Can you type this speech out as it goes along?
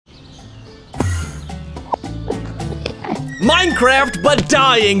Minecraft, but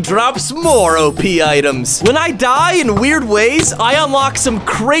dying drops more OP items. When I die in weird ways, I unlock some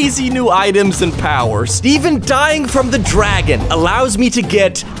crazy new items and powers. Even dying from the dragon allows me to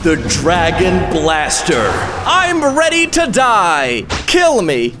get the Dragon Blaster. I'm ready to die. Kill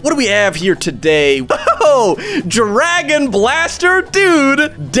me. What do we have here today? Whoa, Dragon Blaster,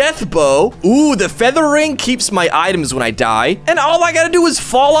 dude. Death bow. Ooh, the feather ring keeps my items when I die. And all I gotta do is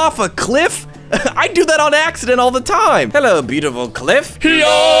fall off a cliff? I do that on accident all the time. Hello, beautiful cliff.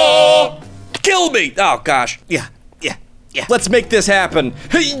 Hiya! Kill me. Oh, gosh. Yeah. Let's make this happen.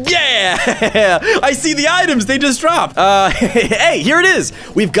 Yeah! I see the items they just dropped. Hey, here it is.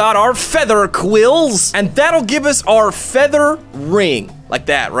 We've got our feather quills, and that'll give us our feather ring. Like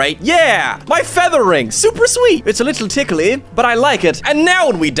that, right? Yeah, my feather ring, super sweet. It's a little tickly, but I like it. And now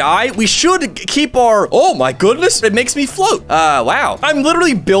when we die, we should keep our, oh my goodness, it makes me float. Wow. I'm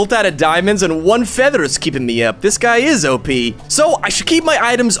literally built out of diamonds and one feather is keeping me up. This guy is OP. So I should keep my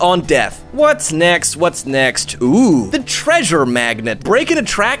items on death. What's next? What's next? Ooh, the treasure magnet. Break and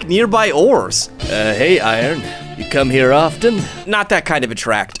attract nearby ores. Hey, Iron. You come here often? Not that kind of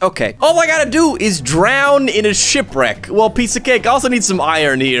attract. Okay. All I gotta do is drown in a shipwreck. Well, piece of cake. I also need some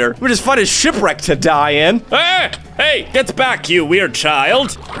iron here. We just find a shipwreck to die in. Hey, get back, you weird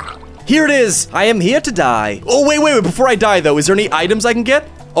child. Here it is. I am here to die. Oh, wait. Before I die, though, is there any items I can get?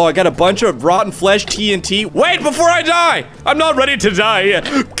 Oh, I got a bunch of rotten flesh, TNT. Wait, before I die! I'm not ready to die yet.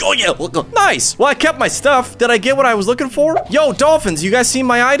 Oh, yeah. Nice. Well, I kept my stuff. Did I get what I was looking for? Yo, dolphins, you guys see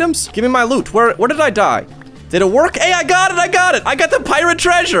my items? Give me my loot. Where did I die? Did it work? Hey, I got it. I got the pirate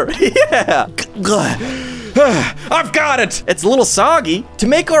treasure. Yeah. I've got it. It's a little soggy. To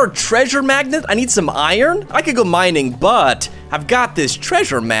make our treasure magnet, I need some iron. I could go mining, but I've got this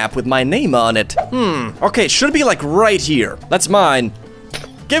treasure map with my name on it. Okay, it should be like right here. That's mine.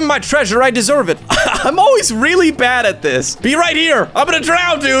 Give me my treasure, I deserve it. I'm always really bad at this. Be right here. I'm gonna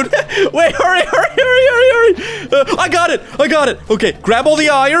drown, dude. Wait, hurry. I got it. Okay, grab all the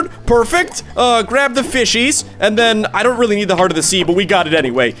iron. Perfect. Grab the fishies. And then, I don't really need the heart of the sea, but we got it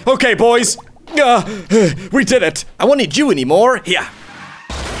anyway. Okay, boys. We did it. I won't need you anymore. Yeah.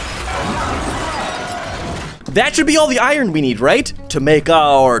 That should be all the iron we need, right? To make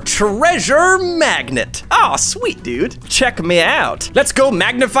our treasure magnet. Oh, sweet, dude. Check me out. Let's go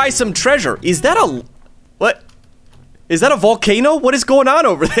magnify some treasure. Is that a... what? Is that a volcano? What is going on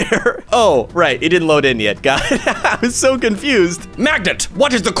over there? Oh, right. It didn't load in yet. Got it. I was so confused. Magnet,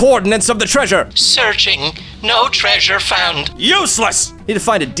 what is the coordinates of the treasure? Searching. No treasure found. Useless! Need to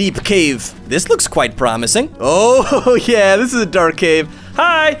find a deep cave. This looks quite promising. Oh, yeah. This is a dark cave.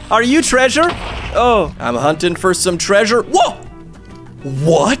 Hi, are you treasure? Oh, I'm hunting for some treasure. Whoa!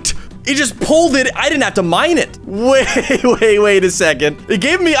 What? It just pulled it. I didn't have to mine it. Wait a second. It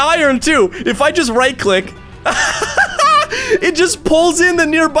gave me iron too. If I just right click, it just pulls in the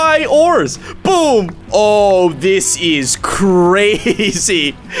nearby ores. Boom. Oh, this is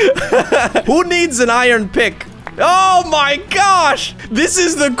crazy. Who needs an iron pick? Oh my gosh! This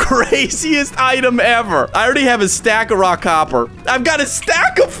is the craziest item ever. I already have a stack of raw copper. I've got a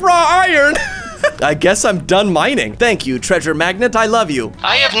stack of raw iron. I guess I'm done mining. Thank you, treasure magnet. I love you.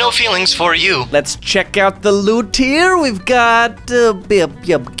 I have no feelings for you. Let's check out the loot here. We've got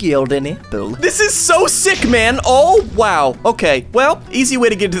golden apple. This is so sick, man. Oh, wow. Okay, well, easy way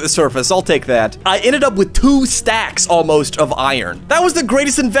to get to the surface. I'll take that. I ended up with 2 stacks almost of iron. That was the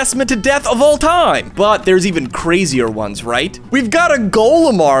greatest investment to death of all time. But there's even crazier ones, right? We've got a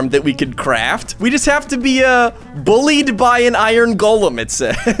golem arm that we could craft. We just have to be bullied by an iron golem, it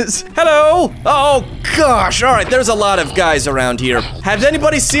says. Hello. Oh, gosh. All right, there's a lot of guys around here. Has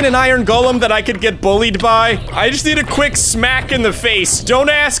anybody seen an iron golem that I could get bullied by? I just need a quick smack in the face. Don't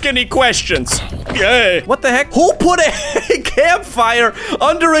ask any questions. Yay. What the heck? Who put a campfire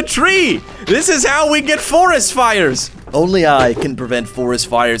under a tree? This is how we get forest fires. Only I can prevent forest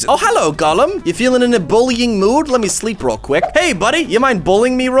fires. Oh, hello, Golem. You feeling in a bullying mood? Let me sleep real quick. Hey, buddy, you mind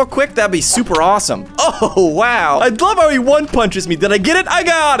bullying me real quick? That'd be super awesome. Oh, wow. I love how he one punches me. Did I get it? I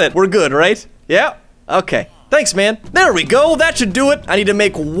got it. We're good, right? Yeah? Okay. Thanks, man. There we go. That should do it. I need to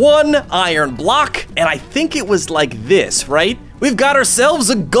make 1 iron block, and I think it was like this, right? We've got ourselves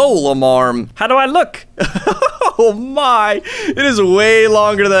a golem arm. How do I look? Oh my, it is way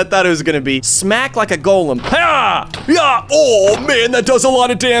longer than I thought it was gonna be. Smack like a golem. Ha! Yeah! Oh man, that does a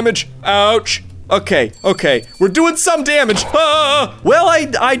lot of damage. Ouch. Okay, we're doing some damage. Ah! Well,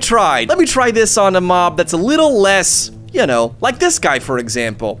 I tried. Let me try this on a mob that's a little less, you know, like this guy, for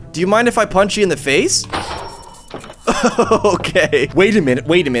example. Do you mind if I punch you in the face? Okay. Wait a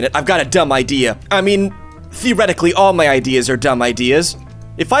minute. I've got a dumb idea. I mean, theoretically, all my ideas are dumb ideas.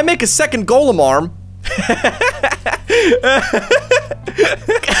 If I make a second golem arm,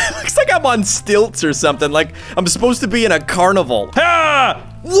 Looks like I'm on stilts or something, like I'm supposed to be in a carnival.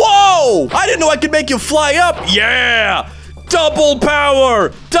 Ha! Whoa! I didn't know I could make you fly up. Yeah! Double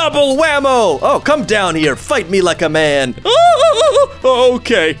power! Double whammo! Oh, come down here. Fight me like a man.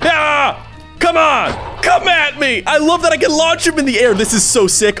 Okay. Ah! Come on! Come at me! I love that I can launch him in the air. This is so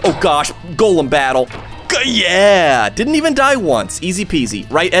sick. Oh gosh, golem battle. Yeah! Didn't even die once. Easy peasy.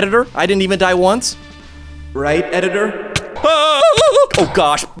 Right, editor? I didn't even die once. Right, editor? Oh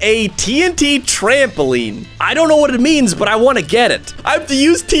gosh, a TNT trampoline. I don't know what it means, but I want to get it. I have to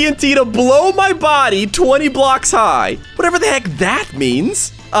use TNT to blow my body 20 blocks high. Whatever the heck that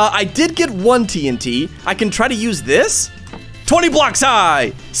means. I did get one TNT. I can try to use this. 20 blocks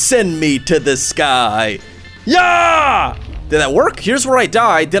high. Send me to the sky. Yeah! Did that work? Here's where I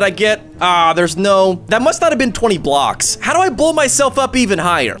died. Did I get, there's no, that must not have been 20 blocks. How do I blow myself up even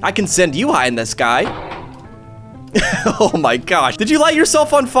higher? I can send you high in the sky. Oh my gosh. Did you light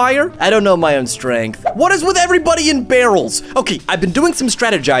yourself on fire? I don't know my own strength. What is with everybody in barrels? Okay, I've been doing some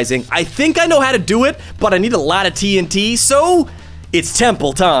strategizing. I think I know how to do it, but I need a lot of TNT, so it's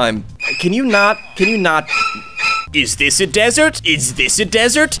temple time. Can you not? Is this a desert? Is this a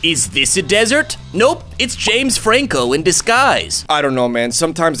desert? Is this a desert? Nope, it's James Franco in disguise. I don't know, man.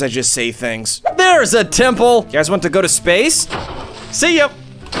 Sometimes I just say things. There's a temple. You guys want to go to space? See ya.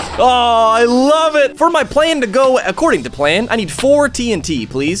 Oh, I love it. For my plan to go according to plan, I need 4 TNT,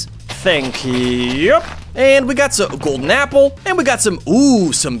 please. Thank you. And we got some golden apple, and we got some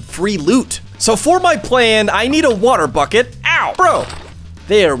free loot. So for my plan, I need a water bucket. Ow, bro.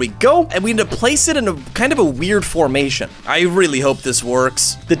 There we go. And we need to place it in a kind of a weird formation. I really hope this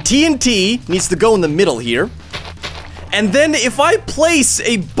works. The TNT needs to go in the middle here. And then if I place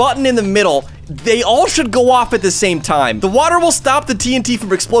a button in the middle, they all should go off at the same time. The water will stop the TNT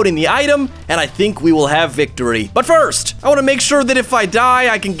from exploding the item, and I think we will have victory. But first, I want to make sure that if I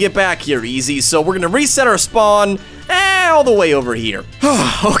die, I can get back here easy. So we're going to reset our spawn all the way over here.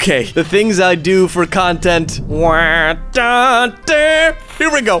 Okay, the things I do for content. Here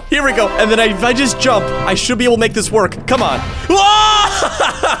we go, here we go. And then if I just jump, I should be able to make this work. Come on.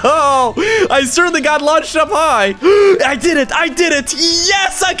 Whoa! I certainly got launched up high. I did it, I did it.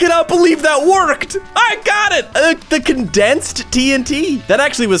 Yes, I cannot believe that worked. I got it. The condensed TNT. That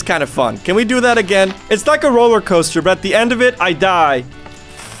actually was kind of fun. Can we do that again? It's like a roller coaster, but at the end of it, I die.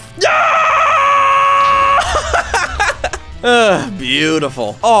 Yeah!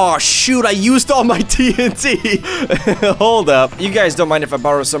 Beautiful. Oh, shoot, I used all my TNT. Hold up. You guys don't mind if I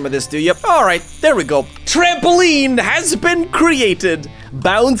borrow some of this, do you? All right, there we go. Trampoline has been created.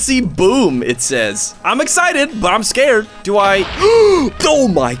 Bouncy boom, it says. I'm excited, but I'm scared. Do I? Oh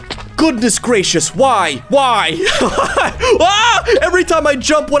my goodness gracious, why? Why? Ah! Every time I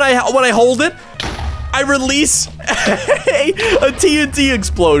jump when I hold it, I release a TNT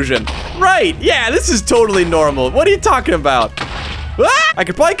explosion. Right, yeah, this is totally normal. What are you talking about? Ah! I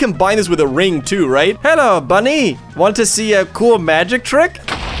could probably combine this with a ring too, right? Hello, bunny. Want to see a cool magic trick?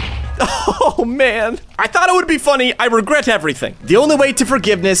 Oh, man. I thought it would be funny. I regret everything. The only way to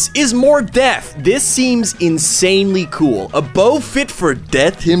forgiveness is more death. This seems insanely cool. A bow fit for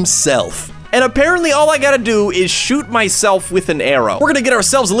death himself. And apparently all I gotta do is shoot myself with an arrow. We're gonna get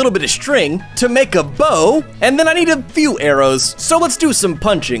ourselves a little bit of string to make a bow, and then I need a few arrows. So let's do some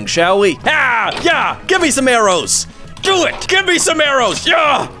punching, shall we? Ah, yeah, give me some arrows. Do it, give me some arrows,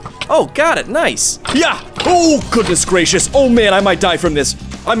 yeah. Oh, got it, nice. Yeah, oh, goodness gracious. Oh man, I might die from this.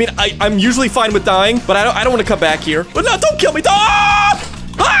 I mean, I'm usually fine with dying, but I don't wanna come back here. But no, don't kill me, ah!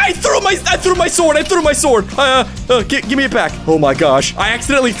 I threw my sword. I threw my sword. Give me it back. Oh my gosh. I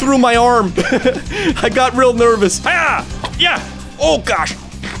accidentally threw my arm. I got real nervous. Ah, yeah. Oh gosh.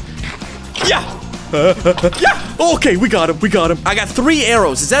 Yeah. Yeah. Okay, we got him. We got him. I got 3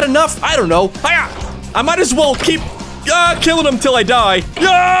 arrows. Is that enough? I don't know. I might as well keep killing him till I die.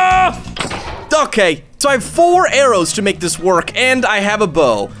 Yeah. Okay. So I have 4 arrows to make this work, and I have a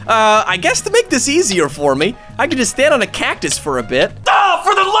bow. I guess to make this easier for me, I can just stand on a cactus for a bit. Oh,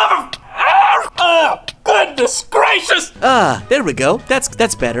 for the love of... Oh, goodness gracious! There we go.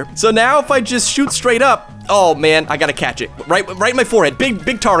 That's better. So now if I just shoot straight up... Oh, man, I gotta catch it. Right in my forehead.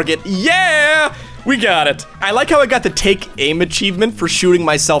 Big target. Yeah! We got it. I like how I got the take aim achievement for shooting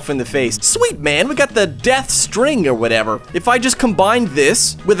myself in the face. Sweet, man, we got the death string or whatever. If I just combine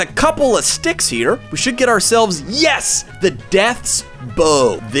this with a couple of sticks here, we should get ourselves, yes, the death's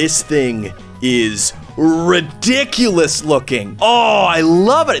bow. This thing is ridiculous looking. Oh, I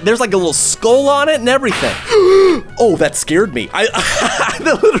love it. There's like a little skull on it and everything. Oh, that scared me.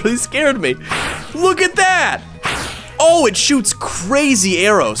 That literally scared me. Look at that. Oh, it shoots crazy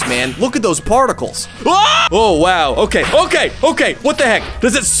arrows, man. Look at those particles. Ah! Oh, wow. Okay. What the heck?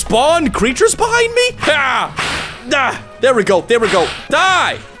 Does it spawn creatures behind me? There we go.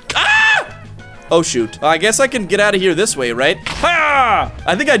 Die! Ah! Oh, shoot. I guess I can get out of here this way, right?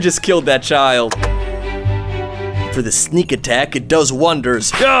 I think I just killed that child. For the sneak attack, it does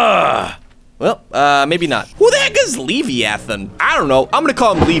wonders. Well, maybe not. Who the heck is Leviathan? I don't know. I'm gonna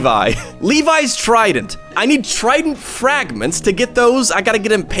call him Levi. Levi's trident. I need trident fragments. To get those, I gotta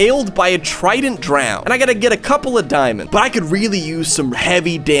get impaled by a trident drown. And I gotta get a couple of diamonds. But I could really use some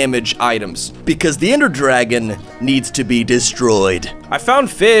heavy damage items, because the Ender Dragon needs to be destroyed. I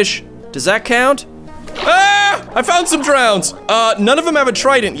found fish. Does that count? Ah! I found some drowns. None of them have a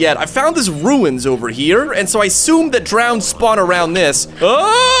trident yet. I found this ruins over here, and so I assume that drowns spawn around this.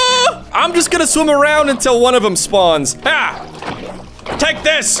 I'm just gonna swim around until one of them spawns. Take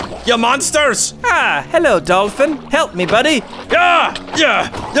this, you monsters! Hello, dolphin. Help me, buddy.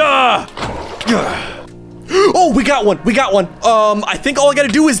 Oh, we got one. I think all I gotta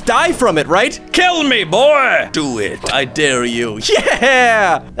do is die from it, right? Kill me, boy! Do it, I dare you.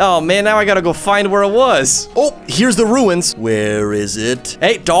 Yeah! Oh man, now I gotta go find where it was. Oh, here's the ruins. Where is it?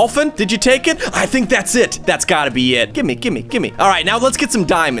 Hey, dolphin, did you take it? I think that's it. That's gotta be it. Gimme. All right, now let's get some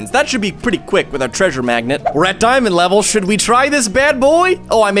diamonds. That should be pretty quick with our treasure magnet. We're at diamond level. Should we try this bad boy?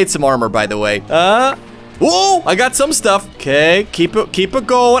 Oh, I made some armor, by the way. Whoa, I got some stuff. Okay, keep it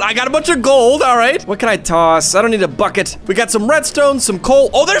going. I got a bunch of gold, all right. What can I toss? I don't need a bucket. We got some redstone, some coal.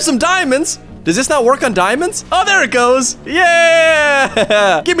 Oh, there's some diamonds. Does this not work on diamonds? Oh, there it goes.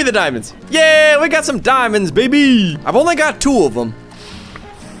 Yeah, give me the diamonds. Yeah, we got some diamonds, baby. I've only got 2 of them.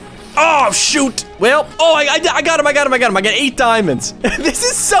 Oh, shoot. Well, I got him. I got 8 diamonds. This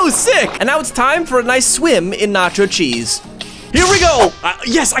is so sick. And now it's time for a nice swim in nacho cheese. Here we go!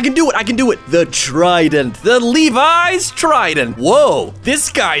 Yes, I can do it! The trident. The Levi's trident. Whoa,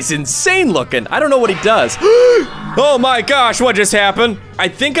 this guy's insane looking. I don't know what he does. Oh my gosh, what just happened? I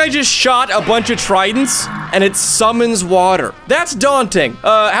think I just shot a bunch of tridents and it summons water. That's daunting.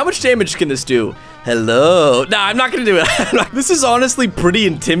 How much damage can this do? Hello? Nah, I'm not gonna do it. This is honestly pretty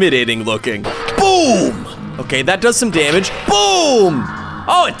intimidating looking. Boom! Okay, that does some damage. Boom!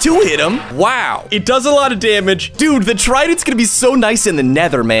 Oh, it 2-hit him. Wow. It does a lot of damage. Dude, the trident's gonna be so nice in the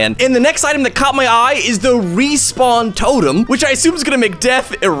nether, man. And the next item that caught my eye is the respawn totem, which I assume is gonna make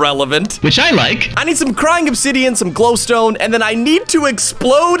death irrelevant. Which I like. I need some crying obsidian, some glowstone, and then I need to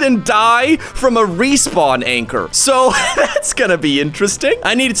explode and die from a respawn anchor. So that's gonna be interesting.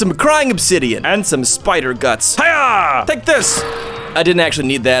 I needed some crying obsidian and some spider guts. Hiya! Take this. I didn't actually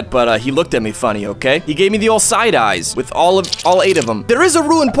need that, but he looked at me funny, okay? He gave me the old side eyes with all 8 of them. There is a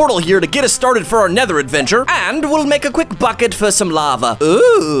ruined portal here to get us started for our nether adventure, and we'll make a quick bucket for some lava.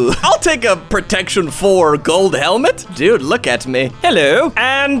 Ooh, I'll take a protection 4 gold helmet. Dude, look at me. Hello.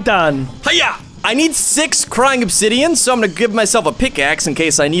 And done. Hiya! I need 6 crying obsidian, so I'm gonna give myself a pickaxe in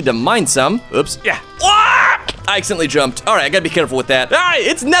case I need to mine some. Oops. Yeah. I accidentally jumped. All right, I gotta be careful with that. All right,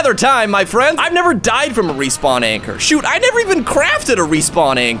 it's nether time, my friend. I've never died from a respawn anchor. Shoot, I never even crafted a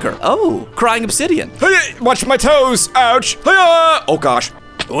respawn anchor. Oh, crying obsidian. Watch my toes. Ouch. Oh gosh.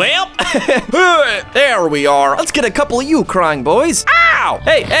 Well, there we are. Let's get a couple of you crying boys. Ow!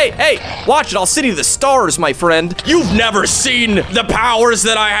 Hey, watch it. I'll send you the stars, my friend. You've never seen the powers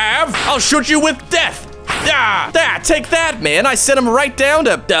that I have. I'll shoot you with death. Take that, man. I sent him right down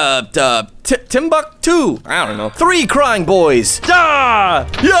to, Timbuktu. I don't know. 3 crying boys. Yeah!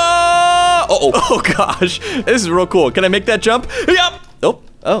 Oh gosh. This is real cool. Can I make that jump? Yep.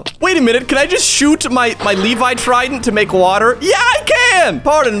 Oh, wait a minute. Can I just shoot my Levi trident to make water? Yeah, I can.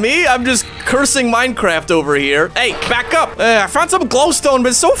 Pardon me. I'm just cursing Minecraft over here. Hey, back up. I found some glowstone, but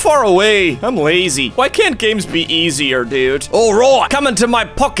it's so far away. I'm lazy. Why can't games be easier, dude? All right, come into my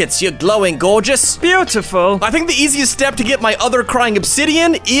pockets, you glowing gorgeous. Beautiful. I think the easiest step to get my other crying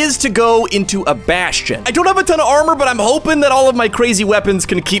obsidian is to go into a bastion. I don't have a ton of armor, but I'm hoping that all of my crazy weapons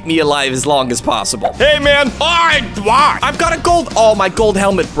can keep me alive as long as possible. Hey, man. Why? I've got a gold. Oh, my gold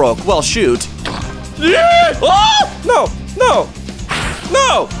helmet broke. Well, shoot. Yeah! Oh! No!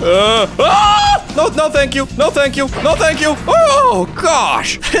 No, thank you. No, thank you. Oh,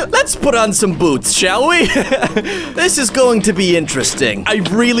 gosh. Let's put on some boots, shall we? This is going to be interesting. I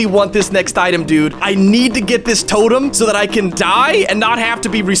really want this next item, dude. I need to get this totem so that I can die and not have to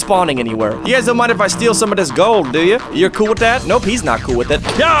be respawning anywhere. You guys don't mind if I steal some of this gold, do you? You're cool with that? Nope, he's not cool with it.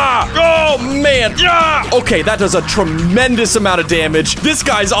 Yeah! Oh, man. Yeah! Okay, that does a tremendous amount of damage. This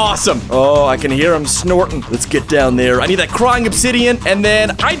guy's awesome. Oh, I can hear him snorting. Let's get down there. I need that crying obsidian, and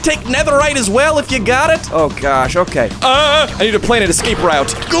then I take netherite as well if you got it. Oh gosh, okay. I need to plan an escape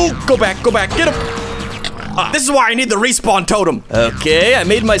route. Go back, get him. This is why I need the respawn totem. Okay, I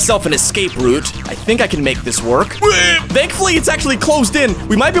made myself an escape route. I think I can make this work. Thankfully, it's actually closed in.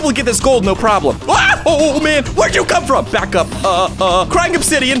 We might be able to get this gold, no problem. Oh, man, where'd you come from? Back up. Crying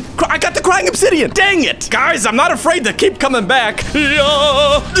obsidian. I got the crying obsidian. Dang it. Guys, I'm not afraid to keep coming back.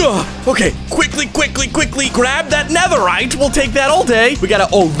 Okay, quickly grab that netherite. We'll take that all day. We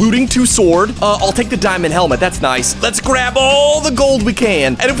got a looting 2 sword. I'll take the diamond helmet. That's nice. Let's grab all the gold we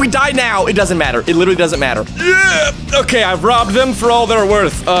can. And if we die now, it doesn't matter. It literally doesn't matter. Yeah. Okay, I've robbed them for all they're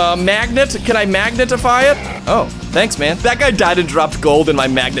worth. Magnet. Can I magnetify it? Oh, thanks, man. That guy died and dropped gold and my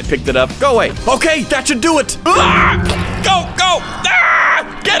magnet picked it up. Go away. Okay, that should do it. Go.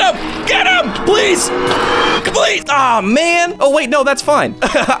 Get him, please. Oh, man. Oh, wait, no, that's fine.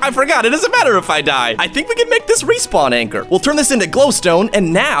 I forgot. It doesn't matter if I die. I think we can make this respawn anchor. We'll turn this into glowstone,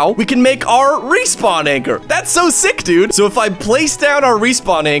 and now we can make our respawn anchor. That's so sick, dude. So if I place down our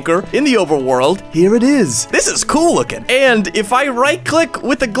respawn anchor in the overworld, here it is. This is cool looking. And if I right-click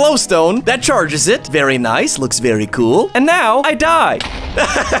with the glowstone, that charges it. Very nice. Looks very cool. And now I die.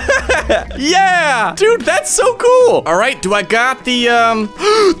 Yeah, dude, that's so cool. All right, do I got the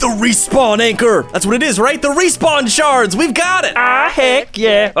the respawn anchor? That's what it is, right? The respawn shards. We've got it. Heck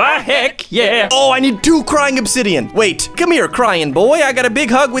yeah. Heck yeah. Oh, I need 2 crying obsidian. Wait, come here, crying boy. I got a big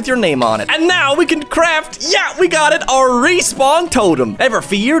hug with your name on it. And now we can craft, yeah, we got it, our respawn totem. Never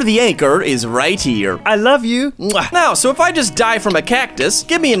fear, the anchor is right here. I love you. Now, so if I just die from a cactus,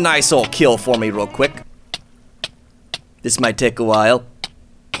 give me a nice old kill for me real quick. This might take a while.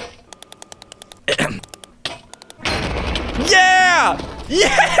 Yeah!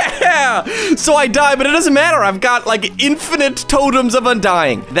 Yeah! So I die, but it doesn't matter. I've got like infinite totems of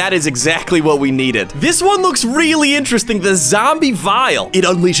undying. That is exactly what we needed. This one looks really interesting. The zombie vial. It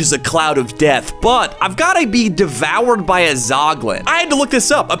unleashes a cloud of death, but I've got to be devoured by a zoglin. I had to look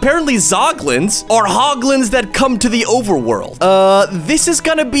this up. Apparently zoglins are hoglins that come to the overworld. This is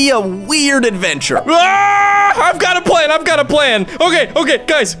gonna be a weird adventure. I've got a plan. Okay,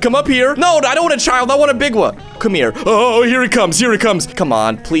 guys, come up here. No, I don't want a child. I want a big one. Come here. Oh, here he comes. Come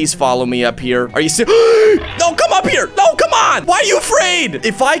on, please follow me up here. Are you serious? No, come up here. No, come on. Why are you afraid?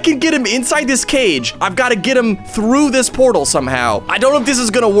 If I can get him inside this cage, I've got to get him through this portal somehow. I don't know if this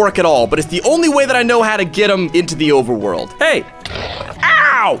is gonna work at all, but it's the only way that I know how to get him into the overworld. Hey.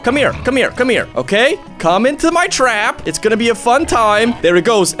 Ow! Come here. Okay? Come into my trap. It's gonna be a fun time. There he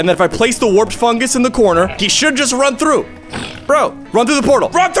goes. And then if I place the warped fungus in the corner, he should just run through. Bro, run through the portal.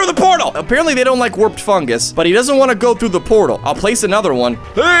 Run through the portal! Apparently they don't like warped fungus, but he doesn't want to go through the portal. I'll place another one.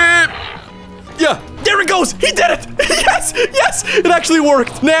 Yeah, there it goes. He did it. Yes, it actually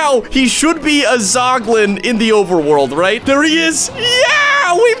worked. Now, he should be a zoglin in the overworld, right? There he is.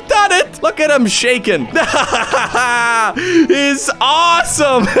 Yeah, we've done it. Look at him shaking. It's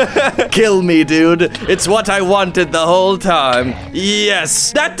awesome. Kill me, dude. It's what I wanted the whole time.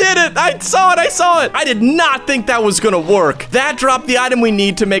 Yes, that did it. I saw it. I did not think that was gonna work. That dropped the item we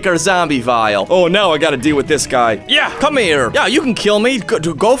need to make our zombie vial. Oh, now I gotta deal with this guy. Yeah, come here. Yeah, you can kill me.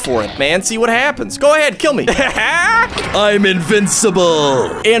 Go for it, man. See what happens. Go ahead, kill me. I'm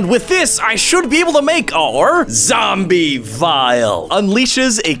invincible. And with this, I should be able to make our zombie vial.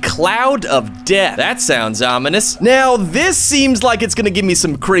 Unleashes a cloud of death. That sounds ominous. Now, this seems like it's gonna give me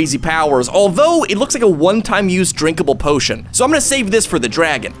some crazy powers, although it looks like a one-time use drinkable potion. So I'm gonna save this for the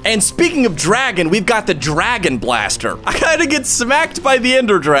dragon. And speaking of dragon, we've got the dragon blaster. I gotta get smacked by the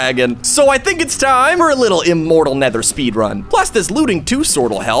ender dragon. So I think it's time for a little immortal nether speed run. Plus this looting 2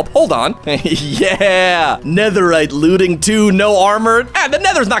 sword will help. Hold on. Yeah, netherite looting 2, no armor. The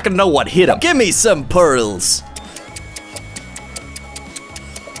nether's not gonna know what hit him. Give me some pearls.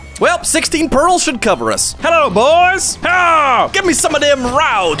 Well, 16 pearls should cover us. Hello, boys. Oh, give me some of them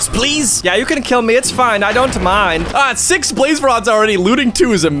rods, please. Yeah, you can kill me. It's fine. I don't mind. 6 blaze rods already. Looting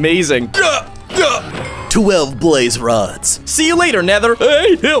 2 is amazing. 12 blaze rods. See you later, Nether.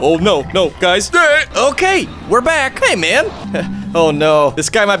 Hey, oh no, guys. Okay, we're back. Hey, man. Oh no, this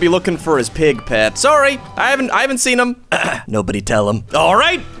guy might be looking for his pig pet. Sorry, I haven't seen him. Nobody tell him. All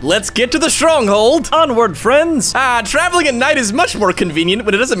right, let's get to the stronghold. Onward, friends. Traveling at night is much more convenient,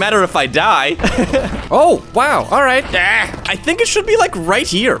 but it doesn't matter if I die. Oh, wow, all right. I think it should be like right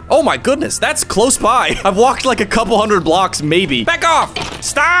here. Oh my goodness, that's close by. I've walked like a couple hundred blocks, maybe. Back off,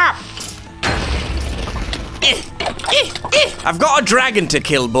 stop. I've got a dragon to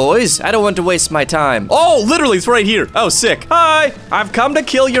kill, boys. I don't want to waste my time. Oh, literally, it's right here. Oh, sick. Hi, I've come to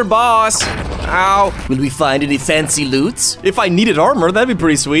kill your boss. Ow. Will we find any fancy loots? If I needed armor, that'd be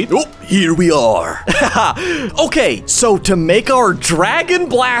pretty sweet. Oh, here we are. Okay, so to make our dragon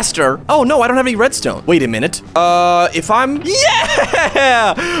blaster. Oh, no, I don't have any redstone. Wait a minute. If I'm...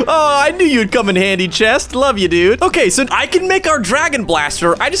 Yeah! Oh, I knew you'd come in handy, Chest. Love you, dude. Okay, so I can make our dragon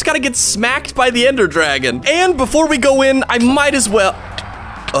blaster. I just gotta get smacked by the ender dragon. And before we go in, I might as well...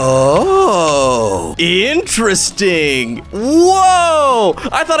 Oh, interesting. Whoa,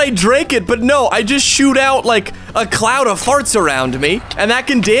 I thought I drank it, but no, I just shoot out like a cloud of farts around me, and that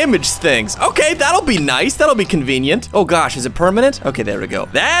can damage things. Okay, that'll be nice. That'll be convenient. Oh gosh, is it permanent? Okay, there we go.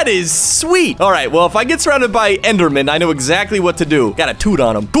 That is sweet. All right, well, if I get surrounded by Endermen, I know exactly what to do. Gotta toot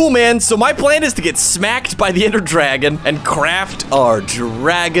on them. Cool, man. So my plan is to get smacked by the Ender Dragon and craft our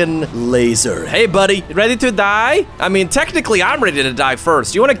dragon laser. Hey, buddy, you ready to die? I mean, technically, I'm ready to die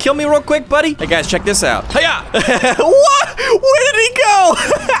first. You want to kill me real quick, buddy? Hey, guys, check this out. Hiya! What? Where did he go?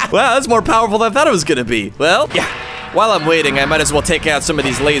 Wow, that's more powerful than I thought it was gonna be. Well, yeah. While I'm waiting, I might as well take out some of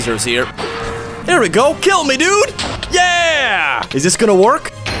these lasers here. There we go. Kill me, dude! Yeah! Is this gonna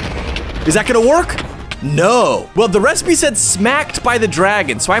work? Is that gonna work? No. Well, the recipe said smacked by the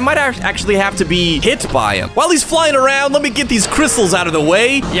dragon, so I might actually have to be hit by him. While he's flying around, let me get these crystals out of the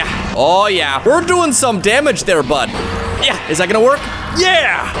way. Yeah. Oh, yeah. We're doing some damage there, bud. Yeah. Is that gonna work?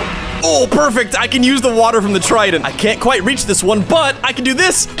 Yeah! Oh, perfect. I can use the water from the trident. I can't quite reach this one, but I can do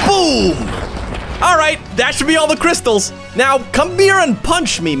this. Boom! All right, that should be all the crystals. Now, come here and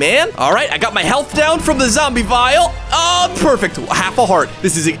punch me, man. All right, I got my health down from the zombie vial. Oh, perfect. Half a heart.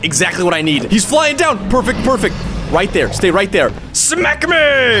 This is exactly what I need. He's flying down. Perfect, perfect. Right there. Stay right there. Smack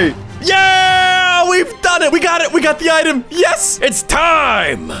me! Yeah! We've done it! We got it! We got the item! Yes! It's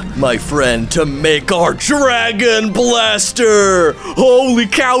time, my friend, to make our dragon blaster! Holy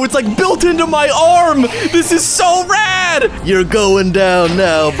cow, it's like built into my arm! This is so rad! You're going down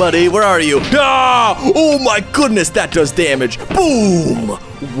now, buddy. Where are you? Ah! Oh my goodness, that does damage. Boom!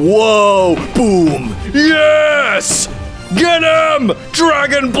 Whoa! Boom! Yes! Get him!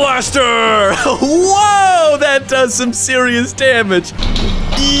 Dragon blaster! Whoa! That does some serious damage.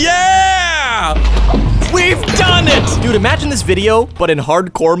 Yeah! We've done it! Dude, imagine this video, but in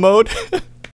hardcore mode.